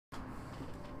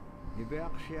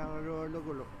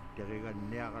Nibeaksiarululo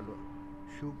teriganniaqalu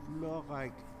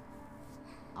suvluoqaik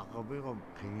aqavirum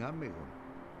qingamigum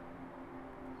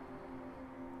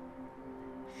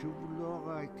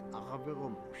suvluoqaik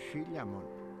aqavirum sillamun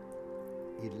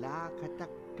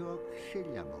ilaakataktuak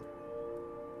sillamun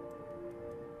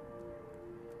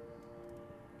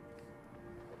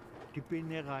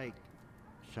tipineraik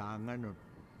saanganut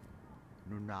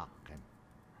nunaqqan.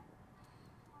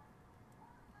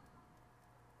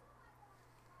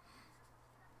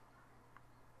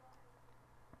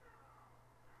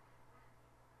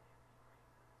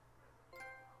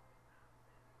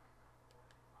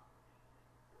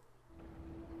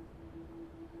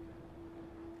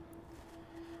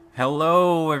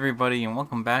 Hello everybody and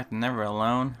welcome back to Never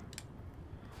Alone.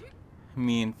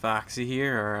 Me and Foxy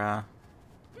here are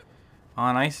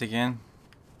on ice again.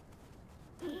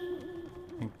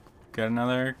 Got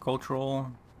another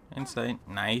cultural insight.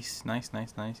 Nice.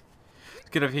 Let's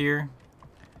get up here.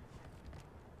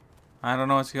 I don't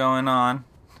know what's going on.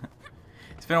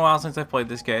 It's been a while since I played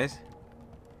this, guys.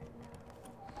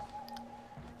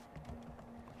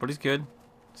 But it's good.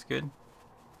 It's good.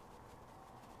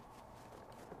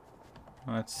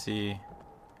 Let's see.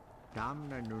 Don't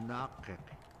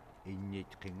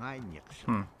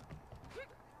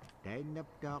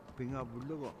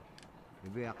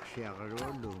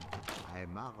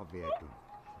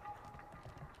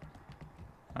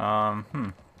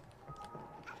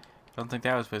think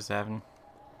that was supposed to happen.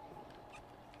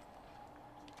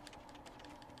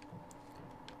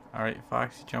 Alright,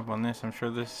 Foxy, jump on this. I'm sure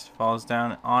this falls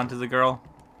down onto the girl.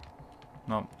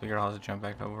 Nope, the girl has to jump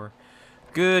back over.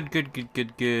 Good.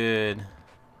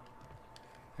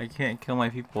 I can't kill my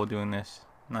people doing this.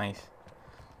 Nice.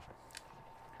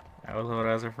 That was what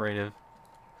I was afraid of.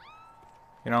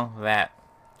 You know,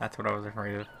 that's what I was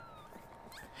afraid of.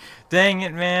 Dang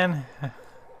it, man.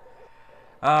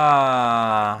 We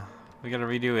gotta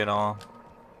redo it all.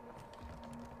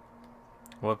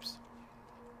 Whoops.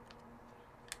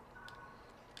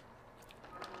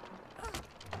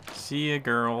 See ya,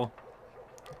 girl.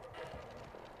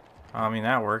 I mean,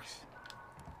 that works.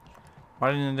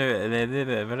 Why didn't I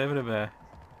do it?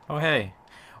 Oh, hey.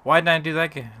 Why didn't I do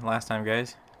that last time,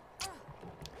 guys?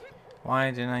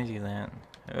 Why didn't I do that?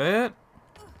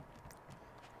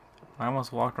 I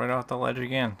almost walked right off the ledge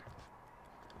again.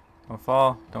 Don't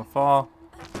fall. Don't fall.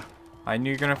 I knew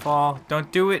you're gonna fall. Don't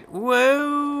do it.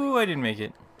 Whoa! I didn't make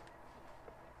it.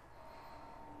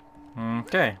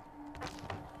 Okay.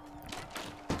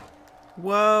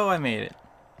 Whoa! I made it.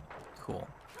 Cool.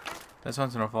 This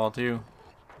one's gonna fall too.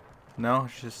 No,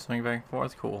 it's just swing back and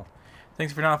forth. Cool.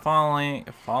 Thanks for not following.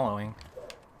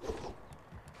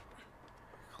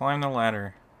 Climb the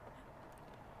ladder.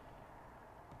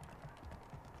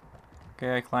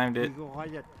 Okay, I climbed it.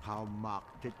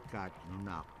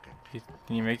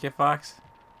 Can you make it, Fox?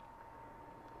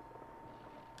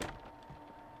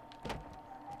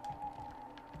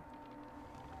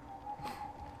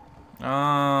 Oh,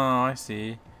 I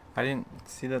see. I didn't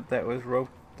see that was rope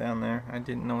down there. I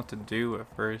didn't know what to do at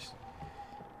first.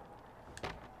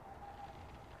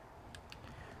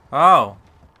 Oh,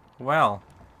 well.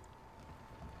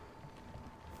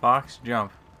 Fox,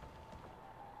 jump.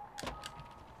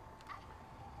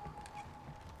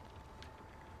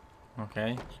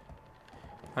 Okay.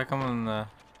 How come the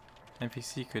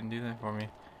NPC couldn't do that for me?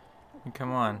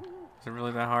 Come on. Is it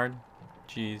really that hard?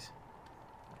 Jeez.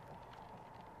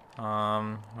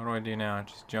 What do I do now?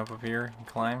 Just jump up here and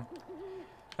climb?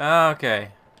 Okay.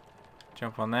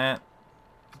 Jump on that.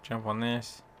 Jump on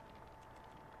this.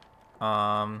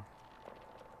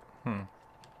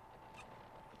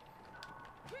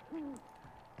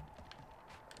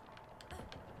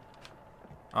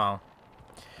 Oh.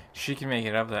 She can make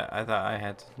it up that. I thought I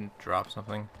had to drop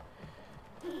something.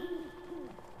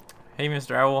 Hey,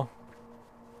 Mr. Owl.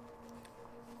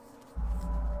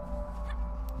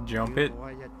 Jump it.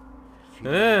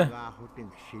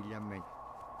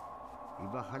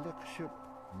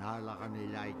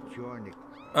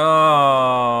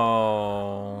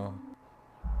 Oh.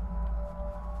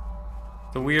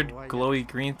 The weird glowy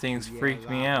green things freaked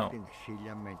me out.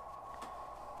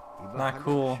 Not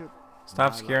cool.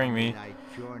 Stop scaring me.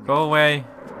 Go away.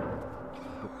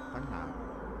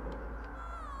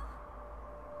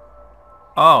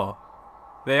 Oh.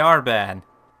 They are bad.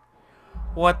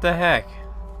 What the heck?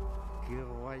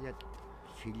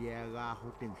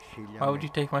 Why would you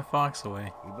take my fox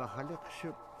away?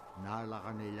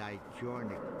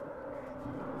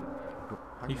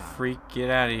 You freak, get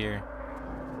out of here.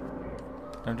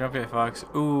 Don't jump yet, Fox.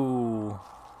 Ooh.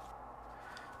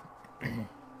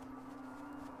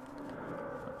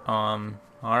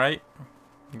 Alright.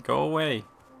 Go away.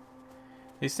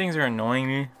 These things are annoying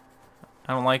me.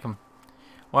 I don't like them.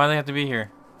 Why do they have to be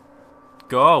here?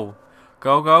 Go.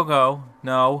 Go, go, go.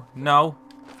 No, no.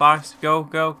 Fox, go,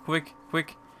 go. Quick,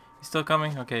 quick. He's still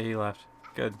coming? Okay, he left.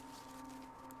 Good.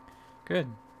 Good.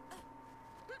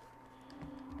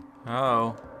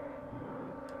 Oh.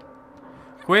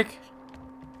 Quick.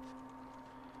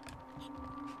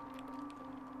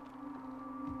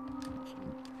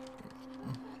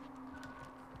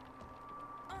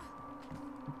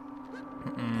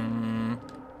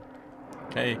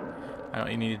 Okay. I know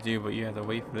what you need to do, but you have to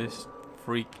wait for this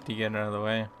freak to get out of the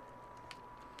way.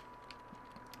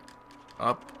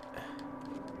 Up.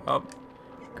 Up.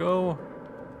 Go.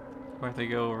 I have to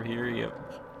go over here. Yep.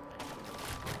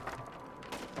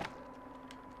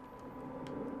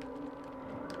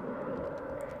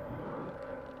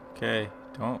 Okay.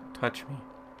 Don't touch me.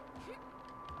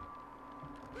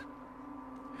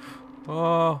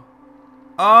 Oh.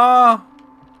 Ah.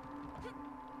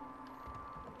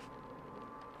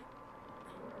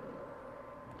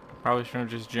 Probably should have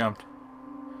just jumped.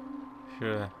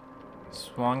 Should have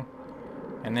swung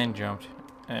and then jumped.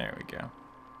 There we go.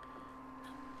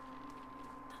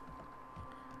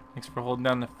 Thanks for holding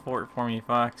down the fort for me,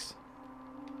 Fox.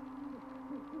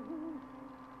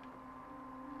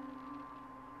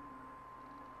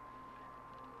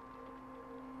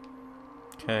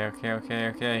 Okay, okay, okay,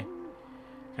 okay.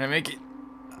 Can I make it?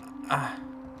 Ah.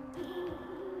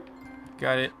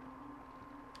 Got it.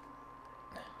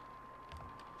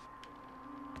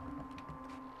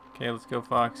 Okay, let's go,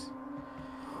 Fox.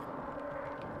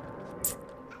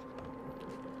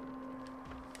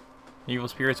 Evil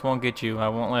spirits won't get you. I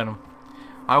won't let them.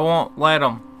 I won't let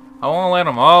them. I won't let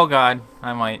them. Oh God,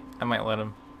 I might let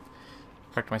them.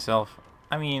 Protect myself.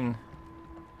 I mean,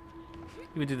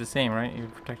 you would do the same, right? You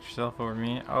would protect yourself over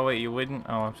me. Oh wait, you wouldn't?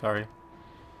 Oh, I'm sorry.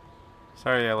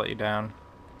 Sorry I let you down.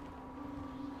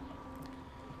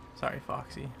 Sorry,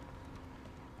 Foxy.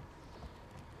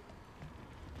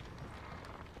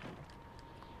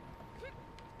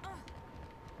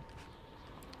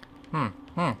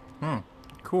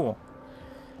 Cool.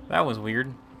 That was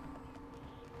weird.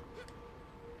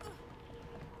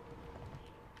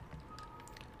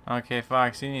 Okay,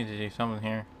 Fox, you need to do something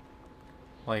here.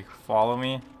 Like, follow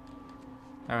me?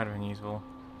 That would have been useful.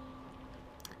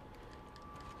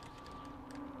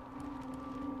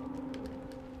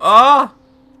 Oh!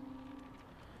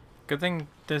 Good thing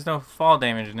there's no fall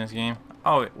damage in this game.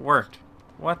 Oh, it worked.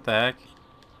 What the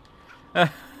heck?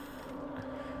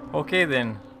 Okay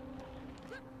then.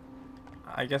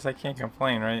 I guess I can't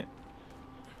complain, right?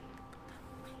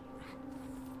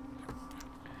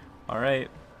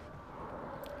 Alright.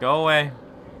 Go away.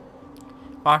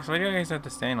 Fox, why do you guys have to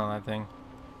stand on that thing?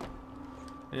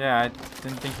 Yeah, I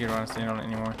didn't think you'd want to stand on it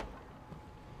anymore.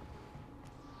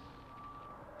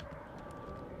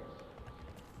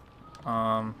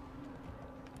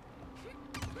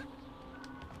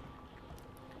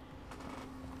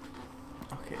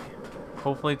 Okay.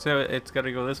 Hopefully it's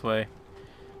gotta go this way.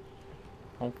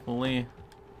 Hopefully.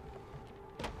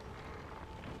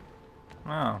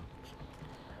 Oh.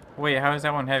 Wait, how is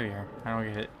that one heavier? I don't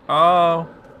get it. Oh.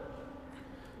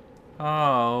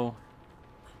 Oh.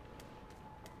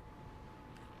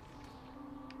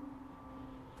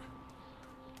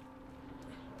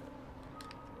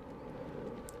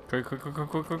 Quick, quick, quick, quick,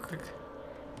 quick, quick, quick.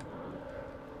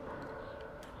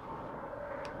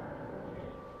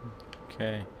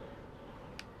 Okay.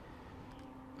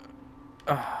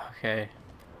 Okay.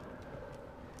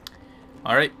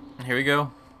 Alright, here we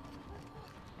go.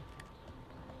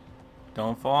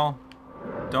 Don't fall.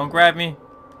 Don't grab me.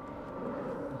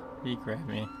 He grabbed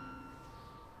me.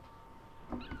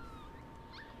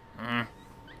 I'm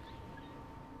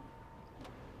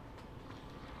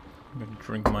gonna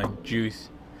drink my juice.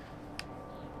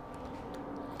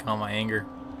 Calm my anger.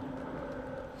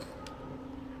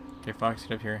 Okay, Fox,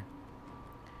 get up here.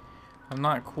 I'm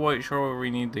not quite sure where we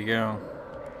need to go.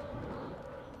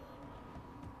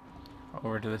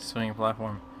 Over to the swinging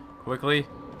platform. Quickly.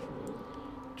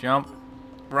 Jump.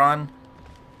 Run.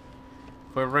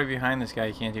 If we're right behind this guy,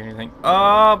 you can't do anything.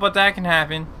 Oh, but that can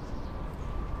happen.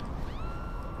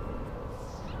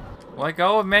 Let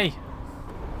go of me.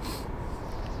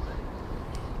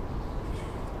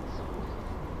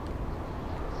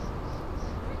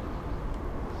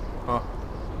 Oh.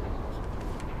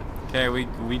 Okay, we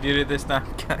did it this time,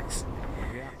 guys.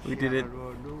 We did it.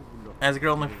 As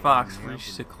Gunnar and Fox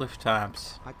reached the cliff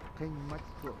tops,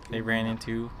 they ran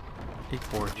into a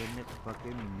forge.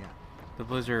 The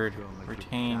blizzard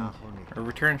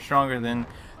returned stronger than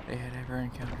they had ever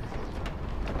encountered.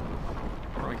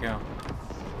 Where do we go?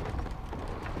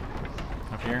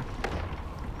 up here.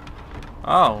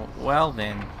 Oh, well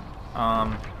then.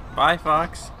 Bye,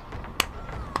 Fox.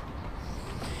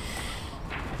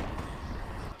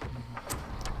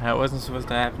 That wasn't supposed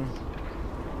to happen.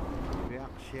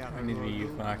 I need to be you,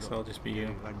 Fox. I'll just be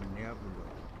you.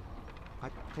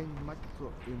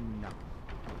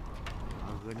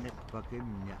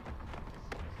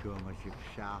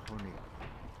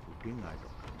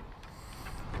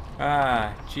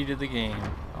 Ah, cheated the game.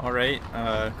 Alright,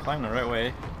 climb the right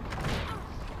way.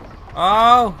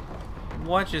 Oh!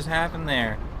 What just happened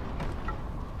there?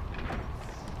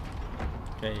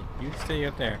 Okay, you stay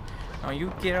up there. Now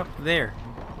you get up there.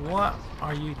 What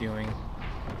are you doing?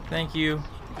 Thank you.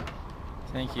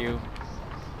 Thank you.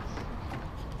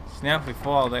 So now if we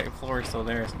fall, that floor is still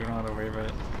there, so we don't have to worry about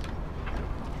it.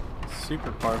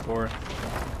 Super parkour.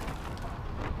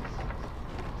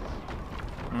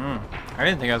 I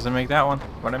didn't think I was gonna make that one,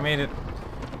 but I made it.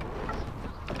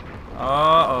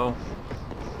 Uh-oh.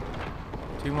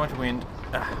 Too much wind.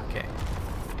 Ah, okay.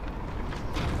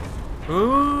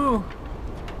 Ooh!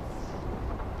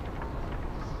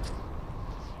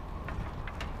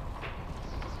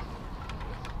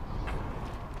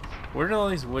 Where did all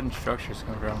these wooden structures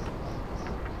come from?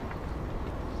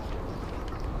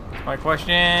 My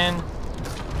question.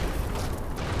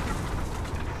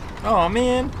 Oh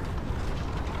man,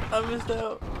 I missed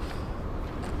out.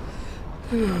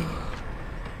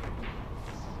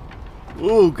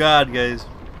 Oh God, guys.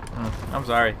 I'm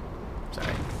sorry.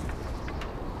 Sorry.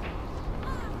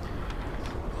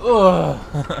 Ugh.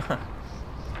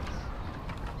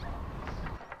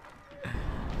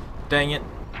 Dang it.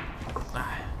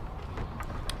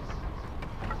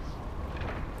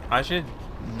 I should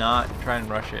not try and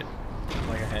rush it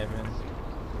like I have been.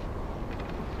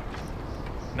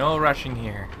 No rushing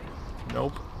here.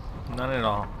 Nope. None at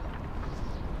all.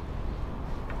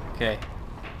 Okay.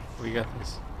 We got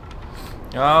this.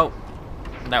 Oh!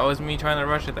 That wasn't me trying to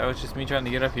rush it. That was just me trying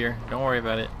to get up here. Don't worry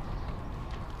about it.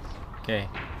 Okay.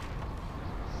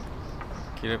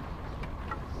 Get up.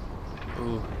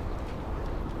 Ooh.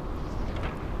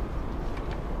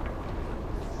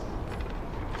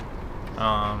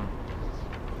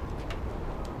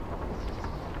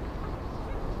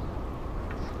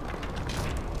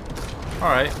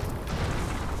 Alright.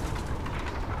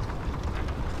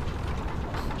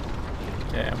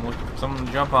 Okay, I'm looking for something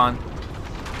to jump on.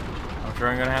 I'm sure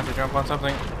I'm gonna have to jump on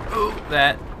something. Ooh,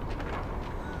 that.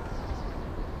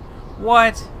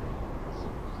 What?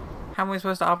 How am I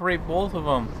supposed to operate both of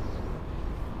them?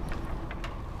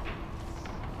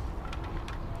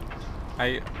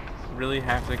 I really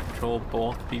have to control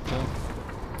both people.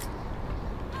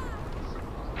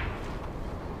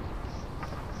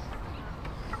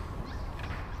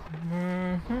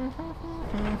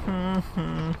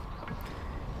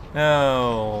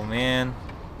 Oh man,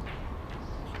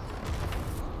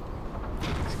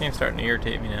 this game's starting to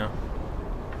irritate me now.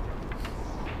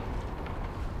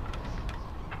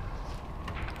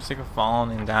 I'm sick of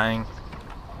falling and dying.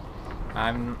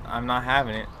 I'm not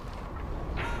having it.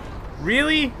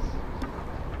 Really?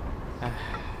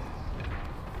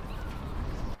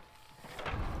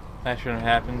 That shouldn't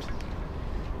have happened.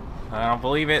 I don't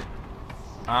believe it.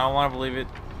 I don't want to believe it.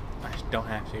 I just don't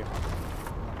have to.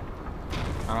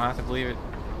 I don't have to believe it.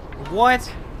 What?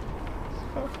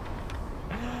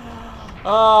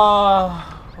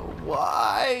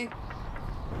 Why?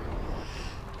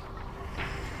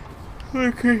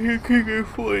 I can't keep your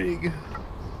footing.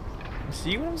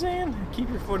 See what I'm saying? Keep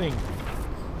your footing.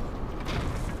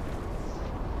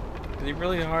 Is it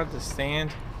really hard to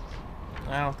stand?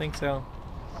 I don't think so.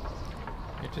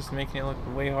 You're just making it look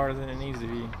way harder than it needs to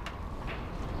be.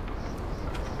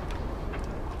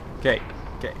 Okay,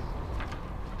 okay.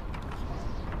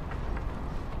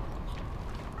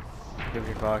 Give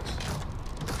your Fox.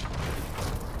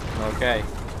 Okay.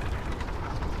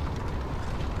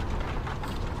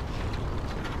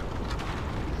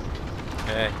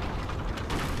 Okay.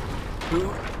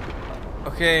 Ooh.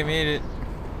 Okay, made it.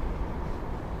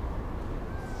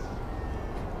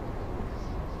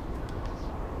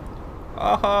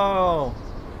 Oh!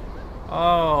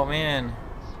 Oh, man.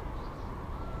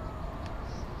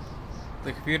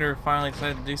 The computer finally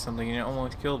decided to do something and it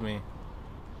almost killed me.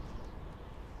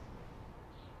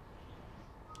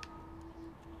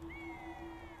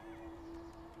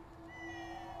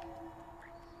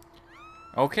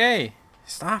 Okay,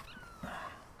 stop.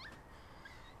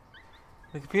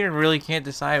 The computer really can't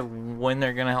decide when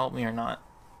they're gonna help me or not.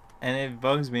 And it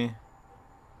bugs me.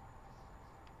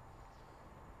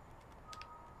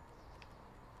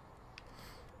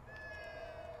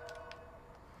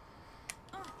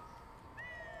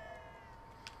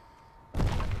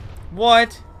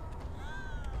 What?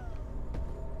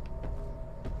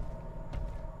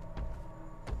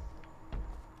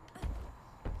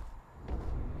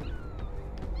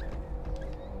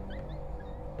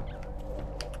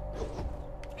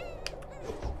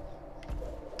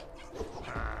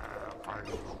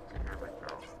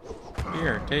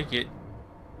 Here, take it.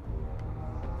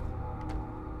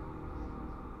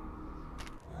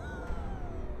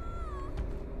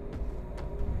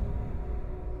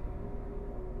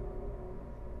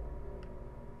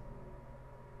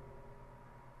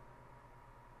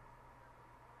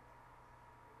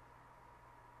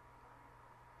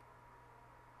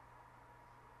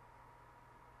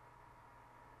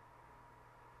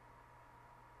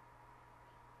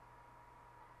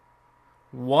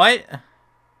 What?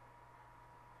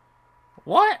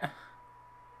 What?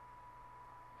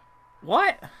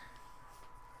 What?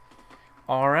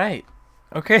 Alright.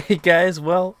 Okay, guys,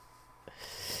 well.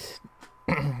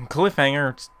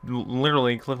 Cliffhanger. It's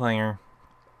literally cliffhanger.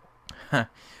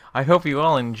 I hope you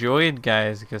all enjoyed,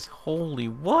 guys, because holy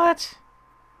what?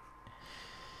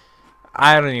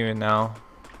 I don't even know.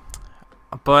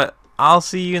 But I'll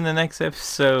see you in the next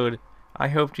episode. I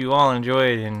hope you all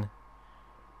enjoyed, and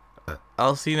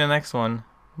I'll see you in the next one.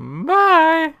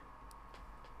 Bye!